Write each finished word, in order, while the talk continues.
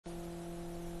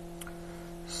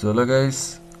So hello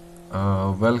guys,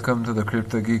 welcome to the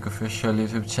Crypto Geek official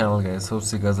YouTube channel guys. Hope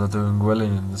you guys are doing well,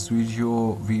 and in this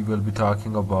video we will be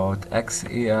talking about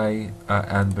XAI,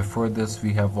 and before this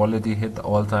we have already hit the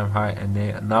all-time high, and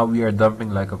now we are dumping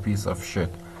like a piece of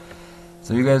shit.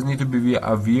 So you guys need to be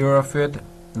aware of it.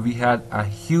 We had a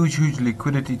huge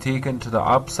liquidity taken to the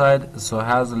upside, so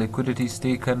has liquidity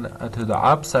taken to the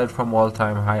upside from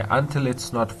all-time high until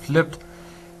it's not flipped.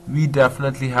 We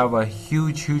definitely have a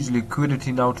huge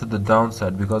liquidity now to the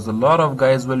downside, because a lot of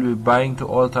guys will be buying to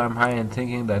all-time high and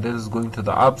thinking that it is going to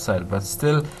the upside, but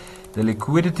still the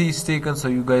liquidity is taken, so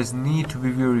you guys need to be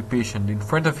very patient. In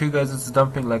front of you guys it's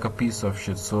dumping like a piece of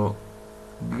shit. So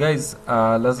guys,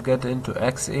 let's get into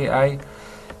XAI.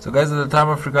 So guys, at the time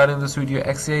of recording this video,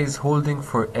 XAI is holding,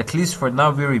 for at least for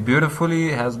now, very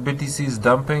beautifully. As BTC is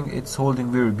dumping, it's holding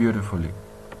very beautifully.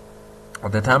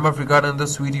 At the time of recording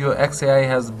this video, XAI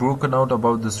has broken out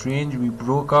about this range. We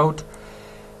broke out,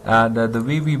 and the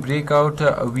way we break out,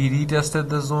 we retested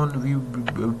the zone. We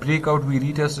break out, we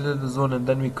retested the zone, and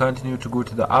then we continue to go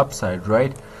to the upside,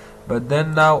 right? But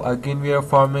then now again we are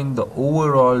forming the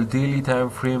overall daily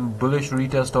time frame bullish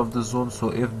retest of the zone.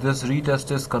 So if this retest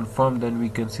is confirmed, then we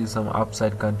can see some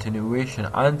upside continuation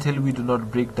until we do not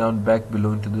break down back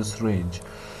below into this range.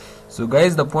 So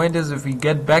guys, the point is, if we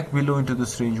get back below into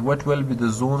this range, what will be the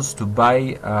zones to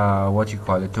buy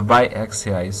to buy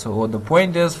XAI? So the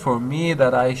point is for me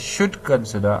that I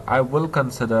will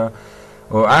consider,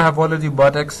 or I have already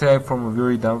bought XAI from a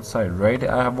very downside, right?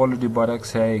 I have already bought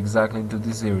XAI exactly into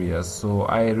these areas, so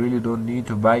I really don't need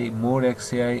to buy more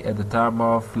XAI at the time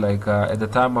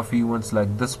of events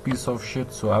like this piece of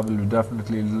shit. So I will be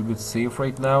definitely a little bit safe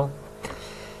right now.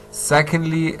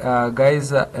 Secondly, guys,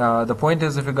 the point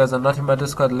is, if you guys are not in my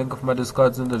Discord, link of my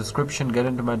Discord is in the description. Get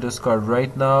into my Discord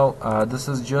right now. This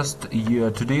is just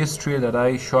today's trade that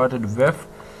I shorted with.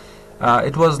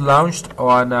 It was launched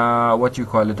on on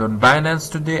Binance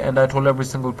today, and I told every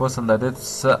single person that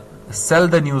it's sell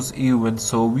the news event.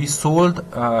 So we sold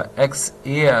not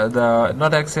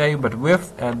XAI but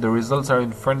WIF, and the results are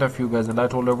in front of you guys. And I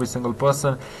told every single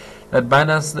person that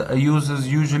Binance users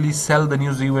usually sell the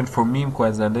news event for meme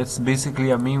coins, and it's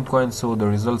basically a meme coin, so the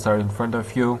results are in front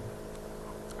of you.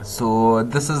 So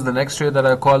this is the next trade that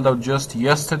I called out just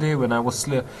yesterday when I was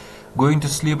going to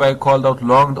sleep. I called out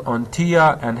long on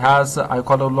TIA, and I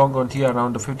called out long on TIA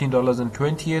around the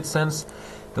 $15.28.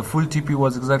 The full TP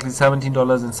was exactly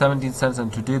 $17.17,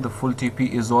 and today the full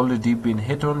TP is already been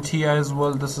hit on TIA as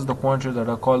well. This is the quantity that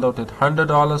I called out at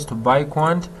 $100 to buy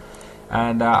quant.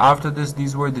 And after this,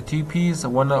 these were the TPs.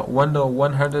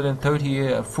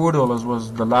 $134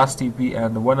 was the last TP,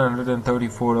 and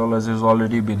 $134 has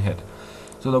already been hit.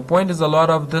 So the point is, a lot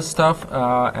of this stuff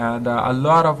and a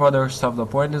lot of other stuff. The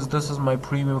point is, this is my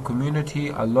premium community.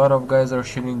 A lot of guys are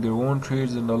sharing their own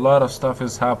trades, and a lot of stuff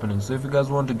is happening. So if you guys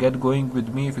want to get going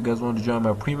with me, if you guys want to join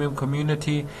my premium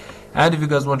community, and if you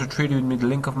guys want to trade with me, the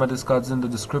link of my Discord is in the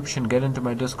description. Get into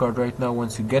my Discord right now.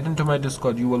 Once you get into my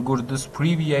Discord, you will go to this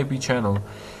pre-VIP channel,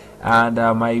 and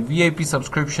my VIP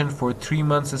subscription for 3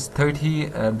 months is $30,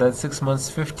 and then 6 months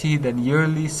 $50, then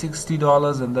yearly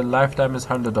 $60, and then lifetime is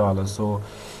 $100. So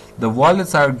the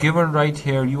wallets are given right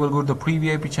here. You will go to the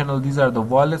pre-VIP channel. These are the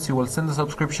wallets. You will send the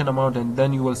subscription amount, and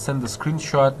then you will send the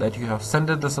screenshot that you have sent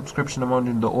the subscription amount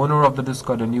in the owner of the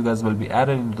Discord, and you guys will be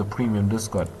added into the premium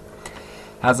Discord.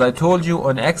 As I told you,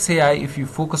 on XAI, if you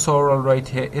focus overall right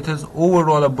here, it is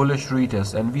overall a bullish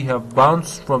retest, and we have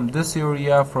bounced from this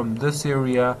area,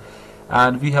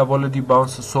 and we have already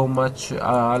bounced so much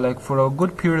like for a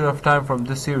good period of time from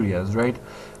this areas, right?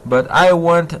 But I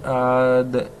want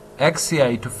the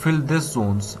XAI to fill these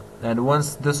zones, and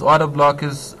once this order block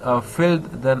is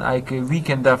filled, then we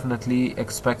can definitely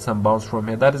expect some bounce from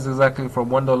here. That is exactly from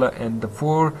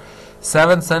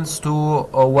 $1.07 to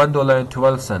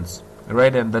 $1.12.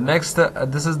 right? And the next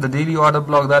this is the daily order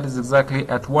block, that is exactly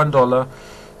at $1.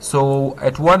 So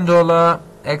at $1,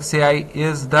 XAI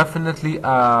is definitely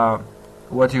a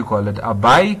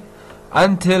buy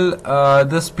until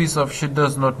this piece of shit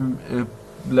does not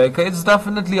it's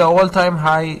definitely a all-time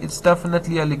high. It's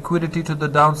definitely a liquidity to the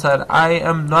downside. I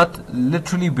am not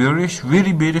literally bearish,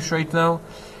 very bearish right now.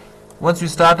 Once we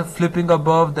start flipping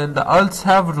above, then the alts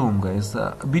have room, guys.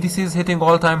 BTC is hitting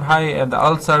all-time high, and the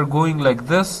alts are going like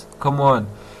this. Come on,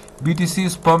 BTC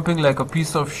is pumping like a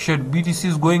piece of shit. BTC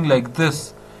is going like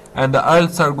this, and the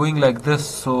alts are going like this.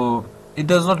 So it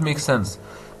does not make sense.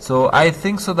 So I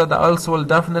think so that the alts will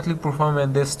definitely perform,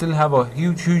 and they still have a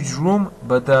huge room.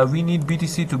 But we need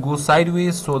BTC to go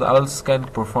sideways so the alts can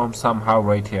perform somehow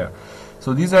right here.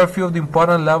 So these are a few of the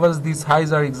important levels. These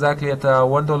highs are exactly at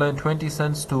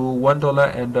 $1.20 to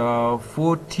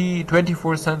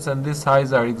 $1.24, and these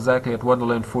highs are exactly at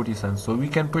 $1.40. So we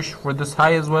can push for this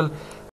high as well.